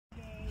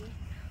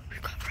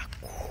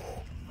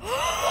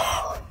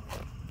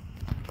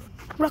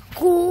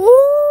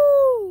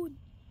Raccoon!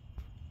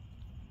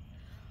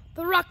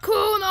 The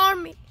raccoon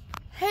army.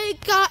 Hey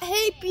God,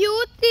 hey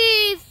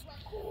beauties!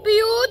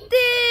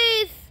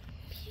 Beauties!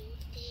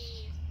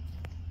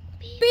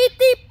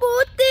 Bitty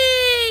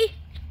booty!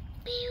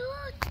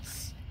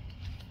 Beauts.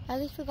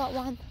 At least we got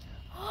one.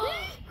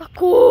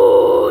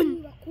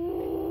 Raccoon!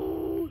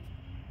 Raccoon.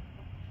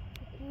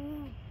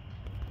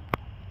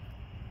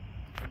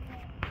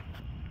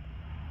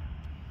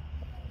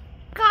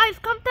 Guys,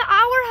 come to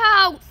our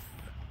house!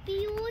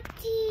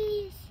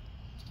 Beauties.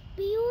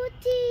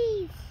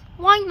 Beauties.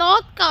 Why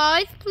not,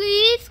 guys?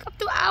 Please come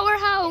to our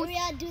house.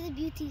 Maria, do the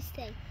beauties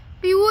thing.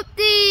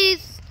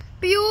 Beauties!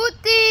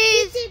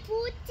 Beauties! Beauty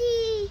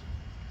booty.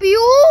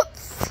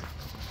 Beauts!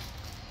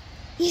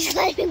 He's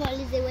climbing all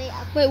his way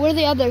up. Wait, where are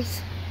the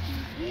others?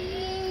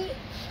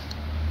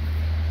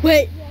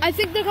 Wait, I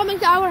think they're coming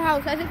to our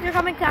house. I think they're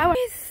coming to our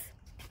house.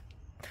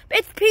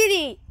 It's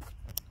Petey.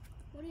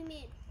 What do you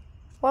mean?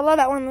 Wallah,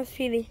 that one was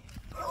Petey.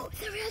 Oh,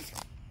 there is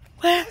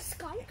Where? a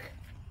skunk.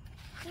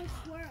 There's a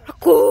squirrel.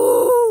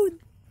 Raccoon!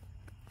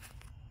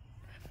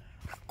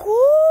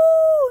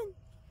 Raccoon!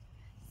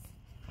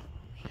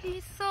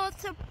 He's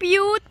such a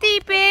beauty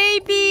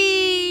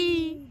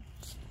baby.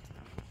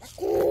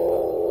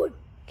 Raccoon.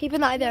 Keep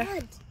an eye there.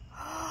 Blood.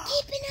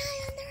 Keep an eye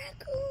on the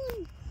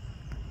raccoon.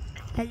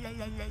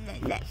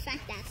 Fat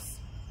ass.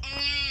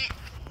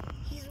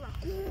 He's a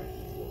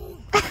raccoon.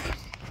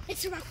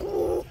 It's a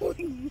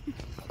raccoon.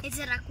 It's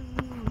a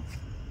raccoon.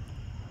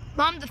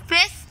 Mom, the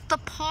fish, the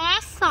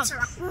possum. It's a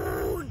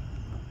raccoon.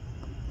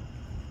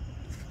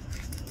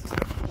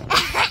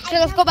 Okay,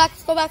 let's go back,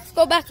 let's go back, let's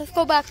go back, let's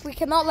go back. We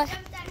cannot let...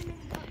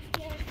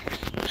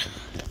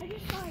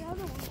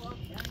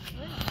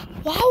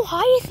 Wow, how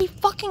high is he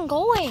fucking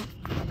going?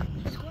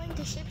 He's going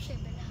to ship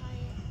and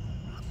high.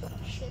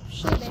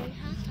 Ship and